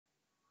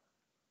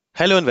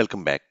Hello and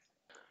welcome back.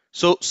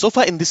 So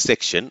far in this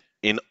section,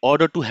 in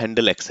order to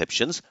handle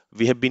exceptions,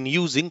 we have been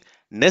using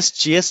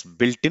Nest.js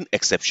built-in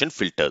exception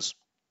filters.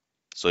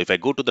 So if I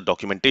go to the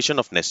documentation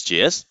of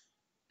Nest.js,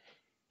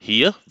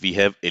 here we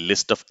have a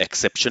list of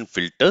exception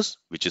filters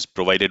which is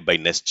provided by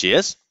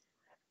Nest.js,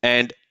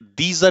 and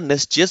these are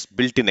Nest.js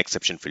built-in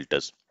exception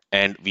filters,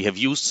 and we have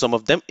used some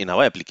of them in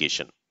our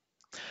application.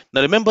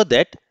 Now remember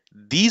that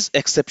these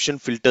exception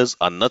filters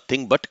are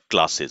nothing but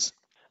classes.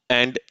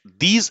 And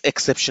these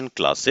exception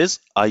classes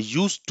are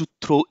used to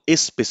throw a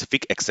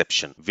specific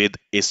exception with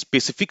a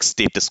specific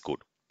status code.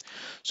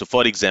 So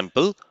for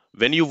example,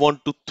 when you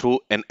want to throw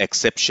an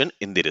exception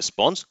in the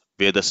response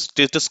where the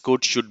status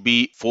code should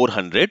be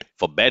 400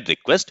 for bad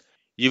request,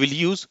 you will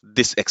use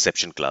this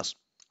exception class.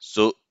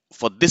 So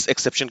for this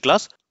exception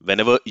class,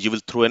 whenever you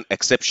will throw an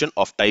exception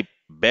of type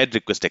bad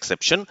request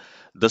exception,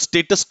 the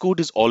status code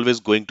is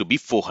always going to be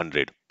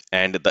 400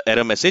 and the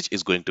error message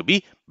is going to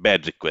be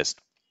bad request.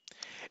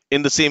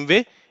 In the same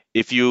way,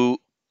 if you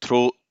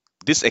throw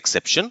this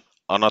exception,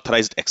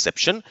 unauthorized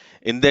exception,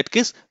 in that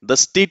case, the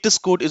status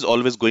code is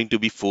always going to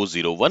be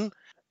 401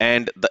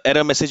 and the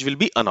error message will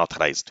be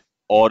unauthorized,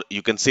 or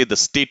you can say the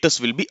status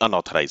will be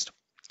unauthorized.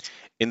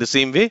 In the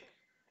same way,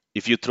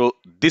 if you throw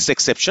this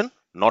exception,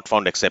 not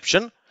found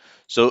exception,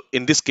 so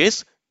in this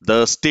case,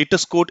 the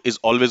status code is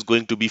always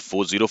going to be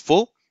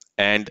 404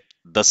 and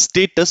the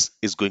status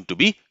is going to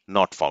be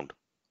not found.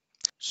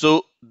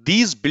 So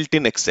these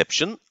built-in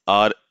exceptions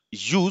are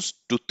used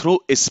to throw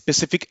a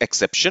specific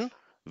exception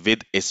with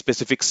a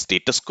specific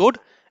status code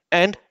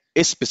and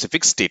a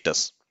specific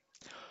status.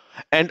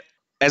 And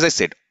as I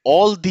said,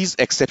 all these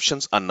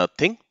exceptions are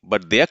nothing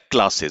but they are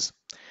classes.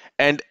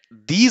 And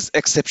these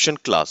exception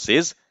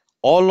classes,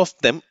 all of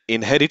them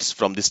inherits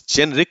from this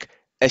generic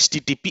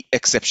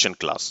HttpException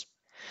class.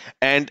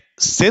 And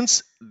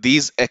since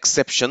these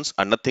exceptions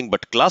are nothing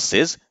but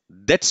classes,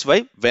 that's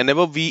why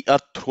whenever we are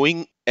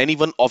throwing any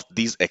one of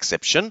these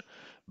exception,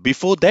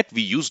 before that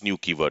we use new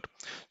keyword.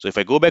 So if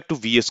I go back to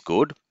VS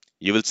Code,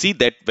 you will see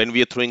that when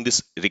we are throwing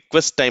this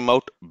request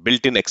timeout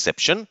built-in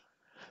exception,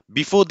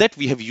 before that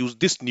we have used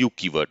this new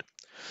keyword.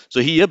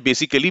 So here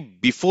basically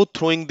before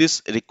throwing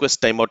this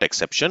request timeout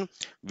exception,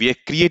 we are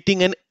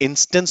creating an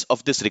instance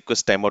of this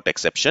request timeout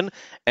exception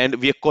and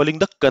we are calling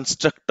the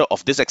constructor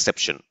of this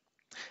exception.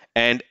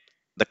 And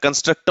the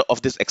constructor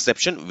of this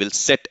exception will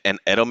set an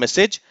error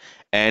message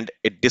and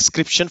a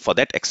description for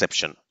that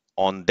exception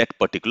on that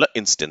particular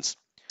instance.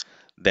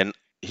 Then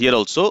here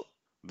also,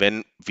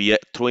 when we are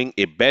throwing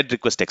a bad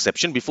request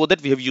exception, before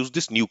that we have used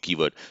this new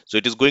keyword. So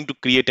it is going to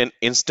create an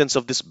instance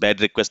of this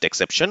bad request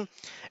exception,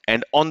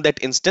 and on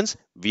that instance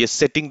we are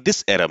setting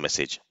this error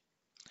message.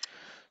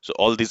 So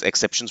all these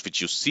exceptions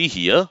which you see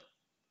here,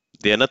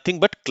 they are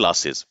nothing but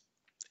classes,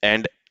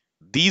 and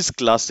these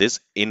classes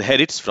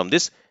inherits from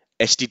this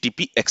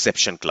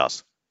HttpException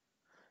class.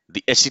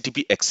 The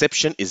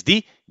HttpException is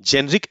the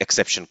generic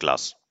exception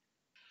class.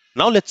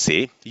 Now let's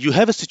say you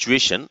have a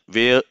situation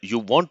where you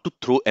want to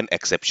throw an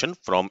exception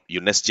from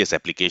your Nest.js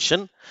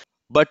application,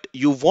 but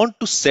you want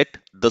to set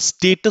the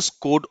status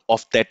code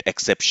of that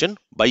exception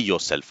by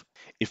yourself.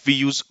 If we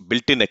use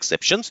built-in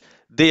exceptions,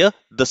 there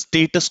the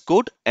status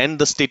code and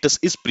the status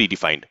is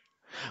predefined.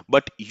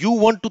 But you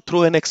want to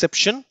throw an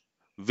exception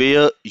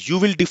where you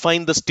will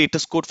define the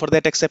status code for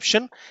that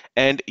exception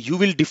and you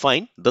will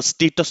define the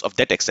status of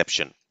that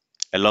exception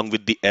along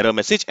with the error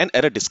message and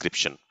error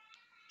description.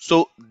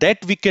 So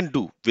that we can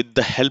do with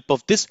the help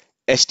of this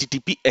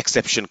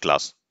HttpException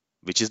class,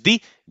 which is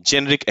the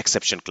generic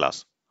exception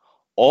class.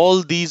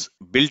 All these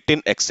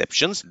built-in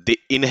exceptions, they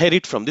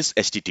inherit from this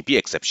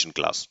HttpException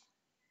class.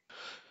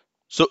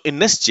 So in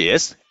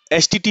Nest.js,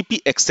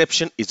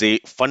 HttpException is a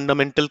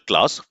fundamental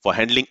class for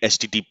handling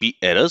HTTP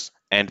errors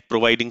and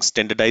providing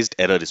standardized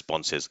error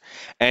responses.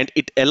 And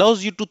it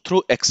allows you to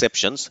throw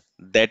exceptions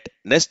that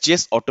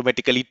Nest.js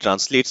automatically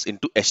translates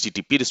into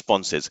HTTP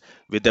responses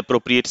with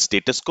appropriate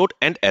status code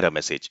and error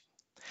message.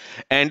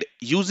 And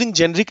using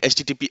generic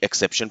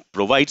HttpException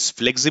provides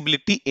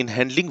flexibility in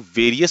handling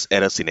various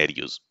error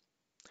scenarios.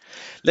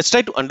 Let's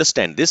try to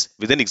understand this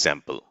with an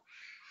example.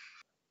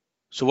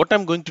 So what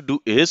I'm going to do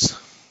is,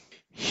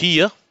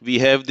 here we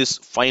have this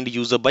find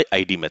user by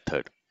ID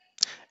method,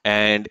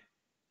 and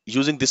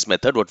using this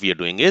method what we are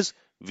doing is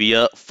we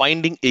are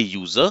finding a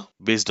user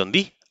based on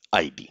the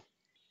ID.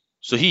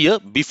 So here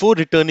before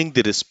returning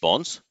the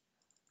response,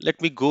 let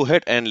me go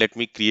ahead and let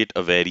me create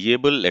a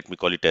variable. Let me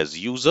call it as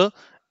user,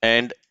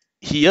 and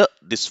here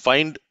this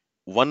find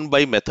one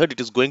by method,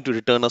 it is going to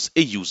return us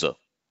a user.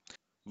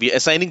 We are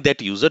assigning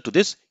that user to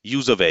this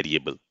user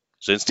variable.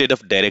 So instead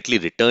of directly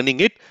returning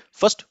it,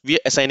 first we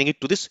are assigning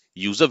it to this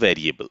user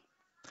variable.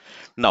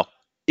 Now,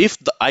 if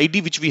the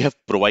ID which we have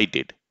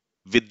provided,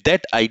 with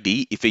that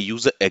ID, if a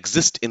user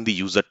exists in the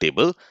user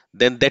table,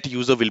 then that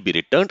user will be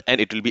returned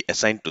and it will be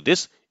assigned to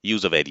this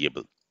user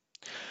variable.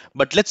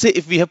 But let's say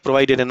if we have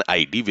provided an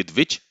ID with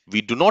which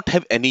we do not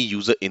have any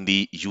user in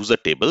the user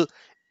table,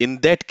 in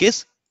that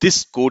case,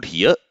 this code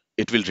here,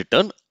 it will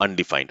return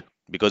undefined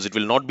because it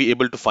will not be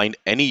able to find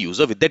any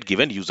user with that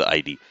given user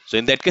ID. So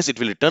in that case, it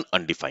will return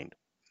undefined.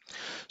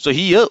 So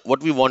here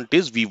what we want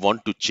is we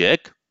want to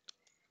check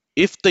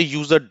if the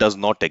user does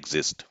not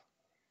exist.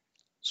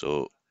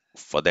 So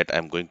for that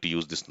I'm going to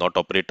use this not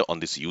operator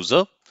on this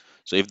user.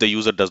 So if the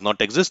user does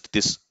not exist,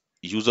 this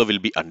user will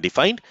be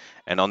undefined,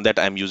 and on that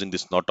I'm using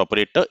this not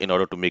operator in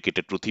order to make it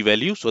a truthy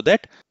value so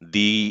that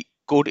the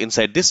code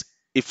inside this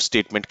if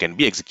statement can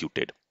be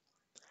executed.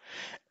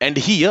 And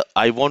here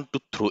I want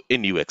to throw a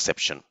new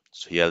exception.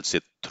 So here I'll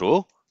say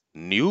throw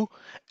new,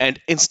 and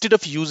instead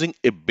of using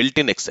a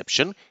built-in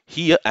exception,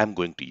 here I'm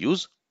going to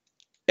use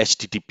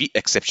HTTP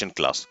exception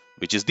class,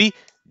 which is the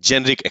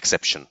generic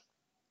exception.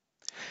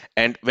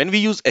 And when we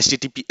use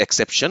HTTP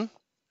exception,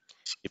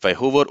 if I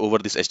hover over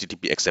this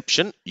HTTP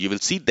exception, you will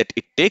see that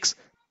it takes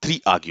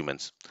three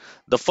arguments.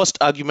 The first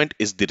argument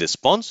is the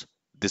response.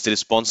 This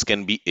response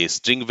can be a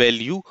string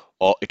value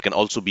or it can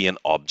also be an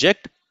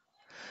object.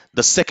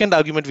 The second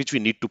argument which we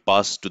need to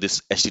pass to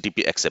this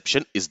HTTP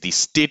exception is the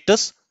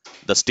status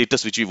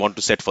which we want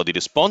to set for the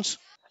response.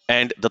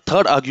 And the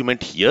third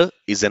argument here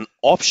is an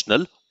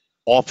optional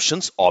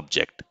options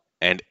object.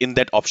 And in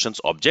that options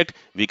object,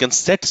 we can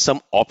set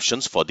some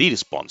options for the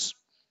response.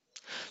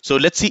 So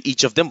let's see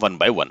each of them one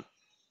by one.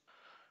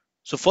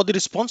 So for the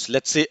response,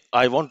 let's say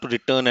I want to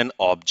return an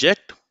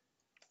object.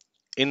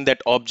 In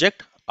that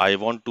object, I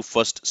want to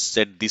first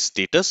set the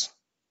status,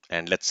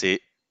 and let's say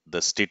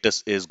the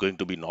status is going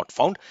to be not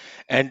found.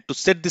 And to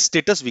set the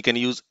status, we can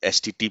use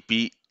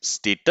HTTP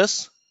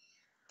status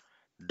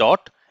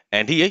dot,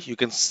 and here you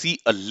can see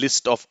a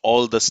list of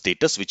all the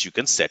status which you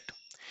can set.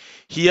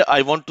 Here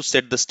I want to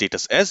set the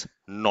status as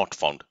not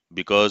found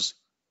because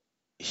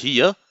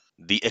here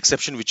the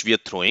exception which we are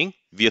throwing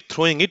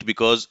it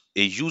because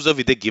a user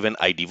with a given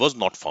ID was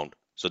not found.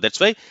 So that's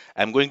why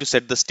I'm going to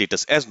set the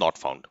status as not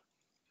found.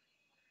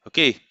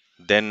 Okay,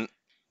 then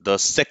the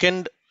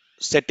second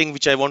setting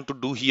which I want to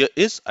do here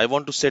is I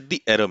want to set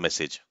the error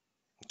message.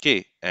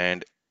 Okay,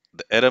 and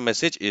the error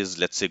message is,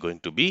 let's say, going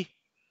to be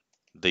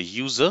the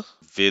user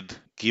with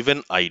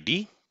given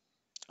ID,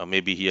 or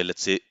maybe here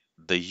let's say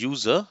the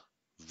user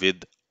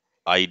with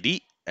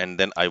ID, and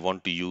then I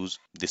want to use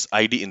this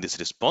ID in this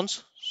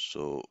response.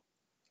 So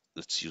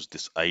let's use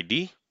this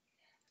ID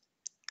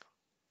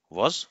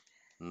was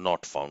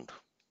not found.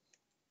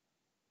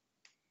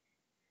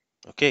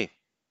 Okay,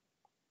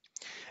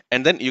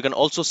 and then you can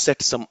also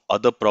set some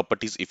other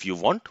properties if you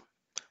want,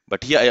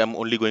 but here I am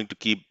only going to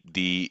keep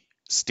the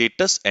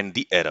status and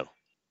the error.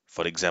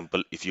 For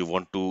example, if you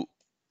want to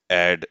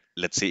add,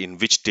 let's say, in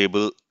which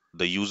table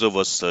the user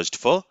was searched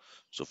for,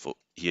 so for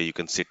here you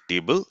can set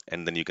table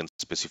and then you can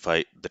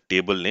specify the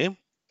table name,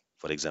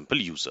 for example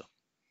user.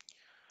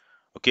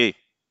 Okay,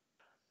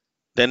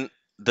 then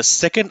the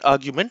second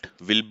argument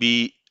will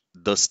be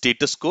the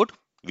status code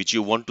which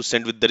you want to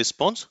send with the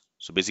response.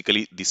 So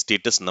basically the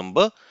status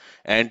number,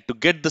 and to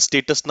get the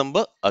status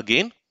number,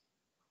 again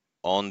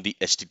on the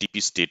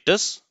HTTP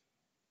status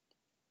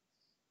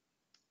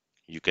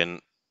you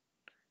can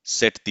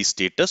set the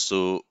status.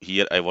 So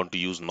here I want to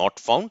use not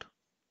found.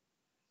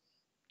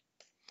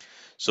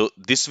 So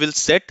this will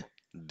set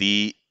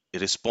the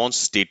response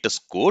status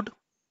code,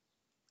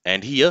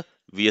 and here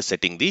we are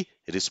setting the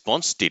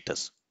response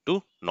status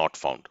to not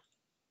found.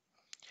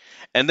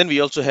 And then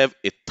we also have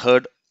a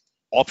third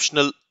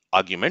optional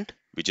argument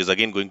which is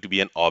again going to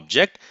be an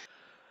object.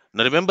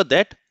 Now remember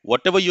that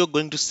whatever you're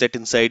going to set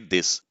inside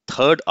this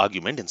third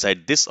argument,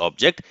 inside this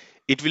object,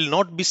 it will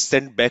not be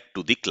sent back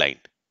to the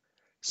client.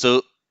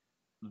 So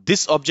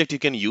this object you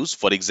can use,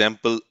 for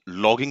example,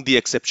 logging the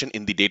exception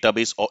in the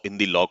database or in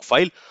the log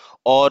file,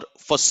 or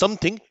for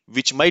something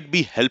which might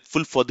be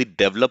helpful for the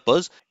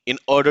developers in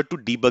order to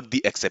debug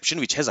the exception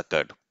which has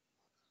occurred.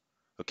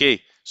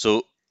 Okay,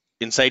 so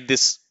inside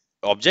this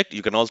object,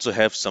 you can also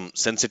have some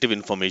sensitive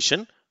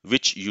information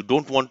which you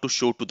don't want to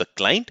show to the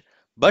client,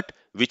 but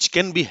which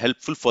can be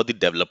helpful for the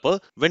developer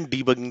when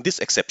debugging this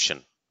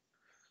exception.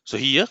 So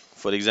here,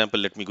 for example,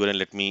 let me go and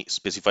let me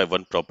specify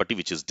one property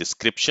which is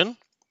description.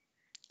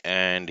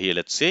 And here,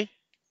 let's say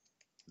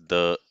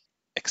the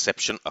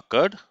exception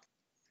occurred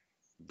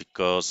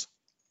because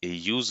a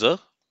user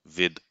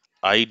with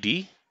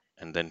ID,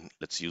 and then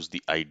let's use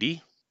the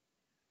ID,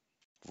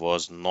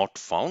 was not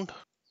found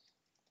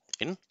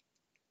in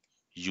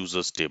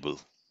users table.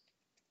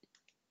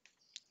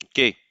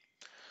 Okay,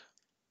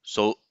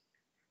 so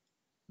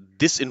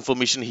this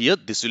information here,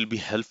 this will be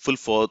helpful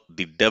for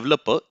the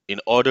developer in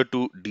order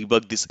to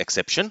debug this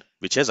exception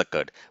which has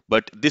occurred,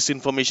 but this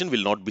information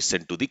will not be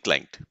sent to the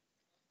client.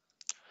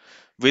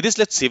 With this,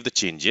 let's save the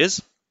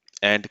changes.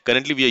 And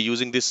currently we are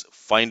using this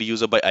find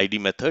user by ID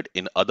method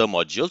in other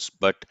modules,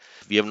 but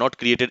we have not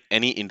created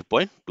any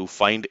endpoint to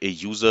find a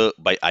user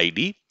by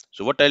ID.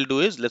 So what I'll do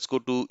is, let's go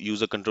to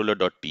user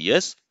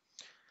controller.ts,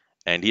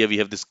 and here we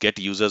have this get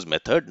users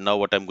method. Now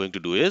what I'm going to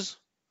do is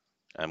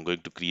I'm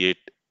going to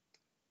create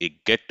a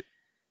get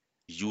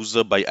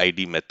user by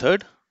ID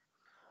method.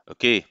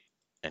 Okay,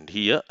 and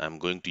here I'm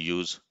going to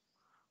use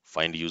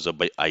find user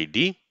by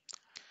ID.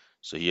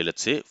 So here,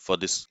 let's say for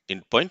this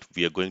endpoint,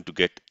 we are going to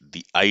get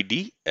the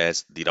ID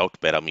as the route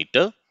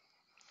parameter,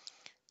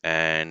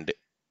 and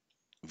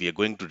we are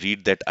going to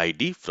read that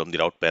ID from the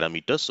route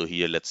parameter. So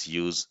here let's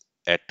use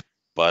at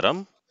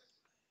param.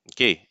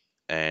 Okay,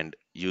 and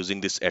using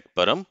this at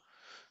param,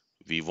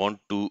 we want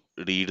to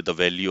read the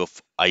value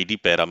of ID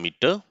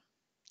parameter,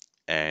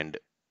 and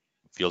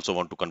we also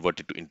want to convert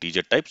it to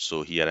integer type.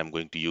 So here I'm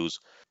going to use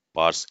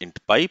parse int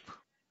pipe.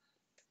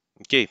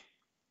 Okay,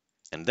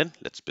 and then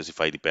let's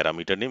specify the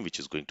parameter name, which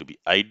is going to be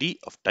ID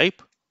of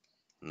type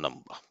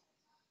number.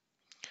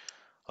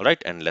 All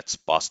right, and let's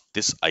pass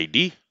this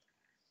ID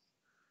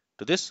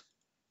to this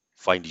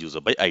find user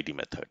by ID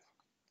method.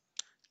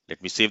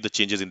 Let me save the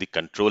changes in the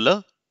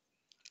controller.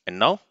 And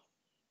now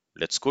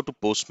let's go to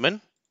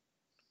Postman.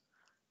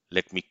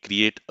 Let me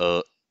create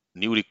a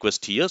new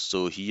request here.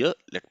 So here,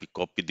 let me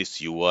copy this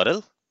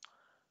URL.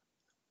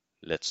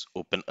 Let's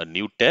open a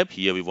new tab.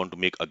 Here we want to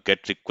make a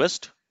GET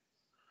request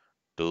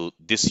to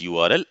this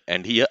URL.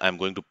 And here I'm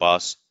going to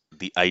pass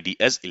the ID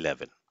as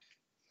 11.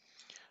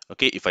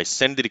 Okay, if I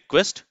send the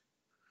request,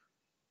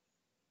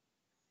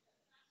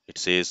 it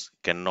says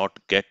cannot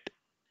get.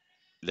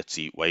 Let's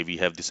see why we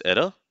have this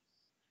error.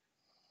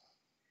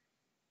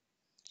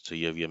 So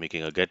here we are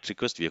making a GET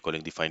request. We are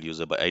calling the find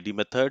user by ID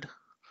method.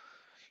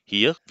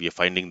 Here we are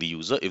finding the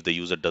user. If the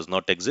user does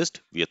not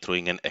exist, we are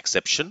throwing an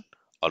exception.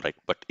 All right,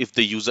 but if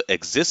the user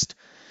exists,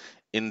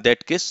 in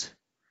that case,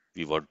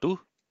 we want to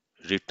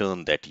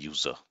return that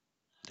user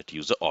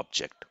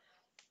object.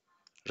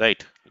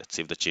 Right, let's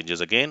save the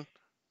changes again.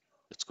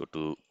 Let's go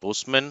to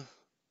Postman.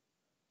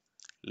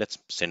 Let's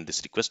send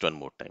this request one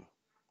more time.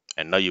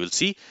 And now you will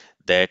see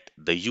that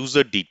the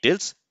user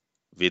details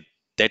with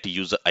that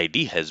user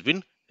ID has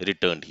been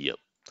returned here.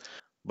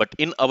 But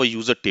in our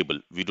user table,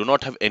 we do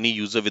not have any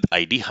user with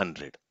ID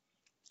 100.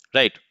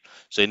 Right.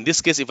 So in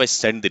this case, if I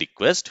send the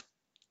request,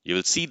 you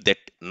will see that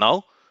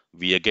now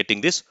we are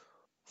getting this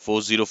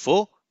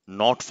 404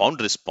 not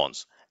found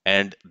response.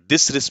 And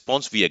this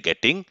response we are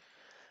getting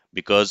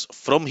because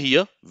from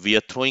here we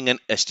are throwing an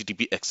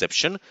HTTP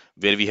exception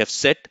where we have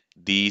set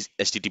the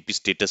HTTP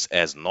status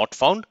as not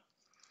found.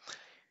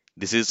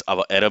 This is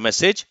our error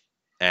message,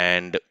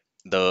 and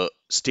the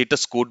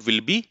status code will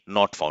be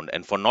not found.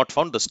 And for not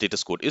found, the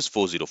status code is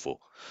 404.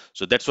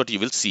 So that's what you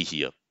will see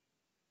here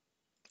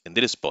in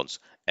the response.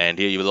 And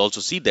here you will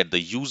also see that the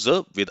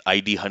user with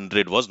ID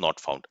 100 was not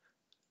found.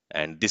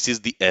 And this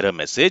is the error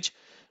message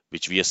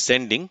which we are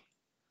sending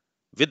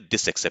with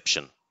this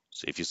exception.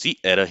 So if you see,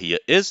 error here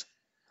is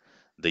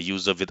the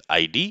user with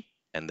ID,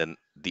 and then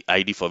the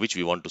ID for which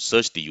we want to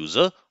search the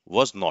user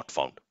was not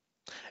found.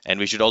 And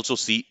we should also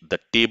see the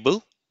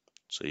table.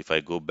 So if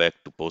I go back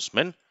to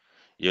Postman,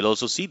 you'll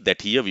also see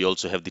that here we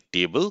also have the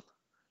table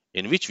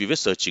in which we were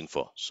searching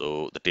for.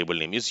 So the table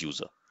name is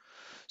user.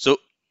 So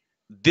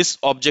this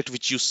object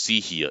which you see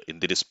here in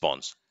the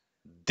response,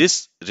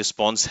 this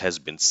response has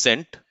been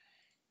sent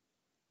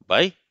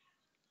by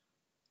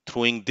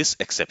throwing this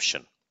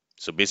exception.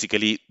 So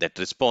basically that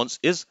response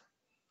is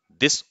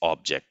this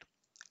object,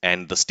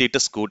 and the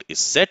status code is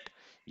set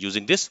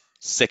using this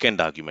second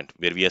argument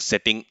where we are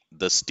setting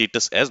the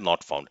status as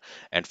not found,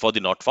 and for the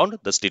not found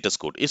the status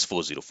code is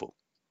 404.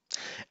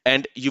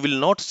 And you will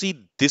not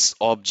see this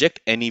object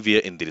anywhere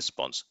in the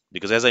response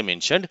because, as I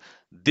mentioned,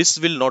 this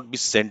will not be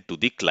sent to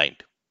the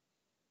client.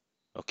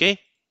 Okay,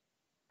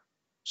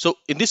 so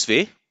in this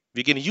way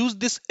we can use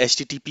this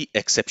HTTP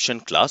exception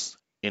class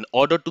in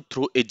order to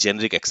throw a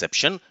generic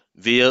exception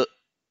where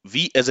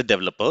we as a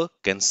developer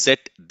can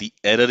set the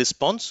error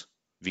response,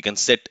 we can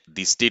set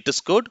the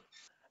status code,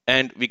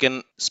 and we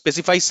can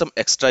specify some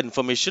extra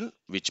information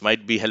which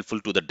might be helpful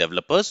to the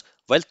developers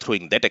while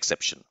throwing that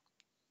exception.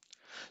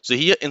 So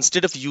here,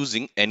 instead of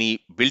using any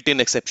built-in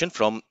exception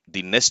from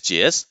the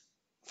Nest.js,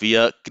 we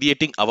are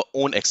creating our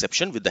own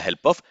exception with the help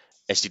of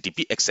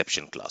HTTP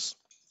exception class.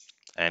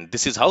 And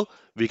this is how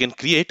we can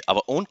create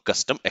our own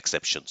custom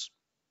exceptions.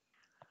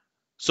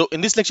 So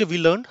in this lecture, we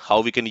learned how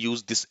we can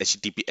use this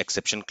HTTP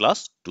exception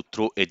class to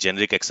throw a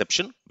generic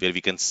exception where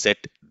we can set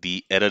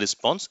the error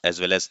response as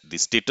well as the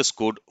status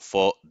code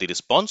for the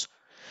response.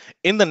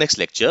 In the next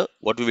lecture,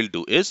 what we will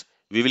do is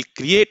we will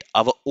create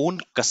our own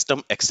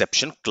custom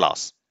exception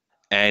class.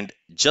 And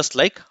just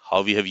like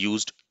how we have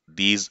used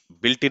these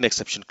built-in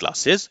exception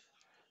classes,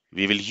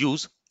 we will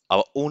use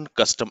our own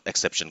custom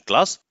exception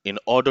class in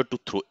order to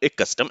throw a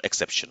custom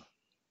exception.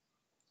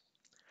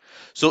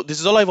 So this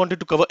is all I wanted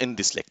to cover in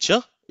this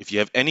lecture. If you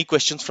have any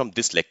questions from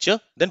this lecture,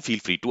 then feel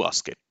free to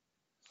ask it.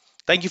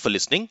 Thank you for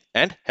listening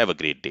and have a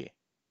great day.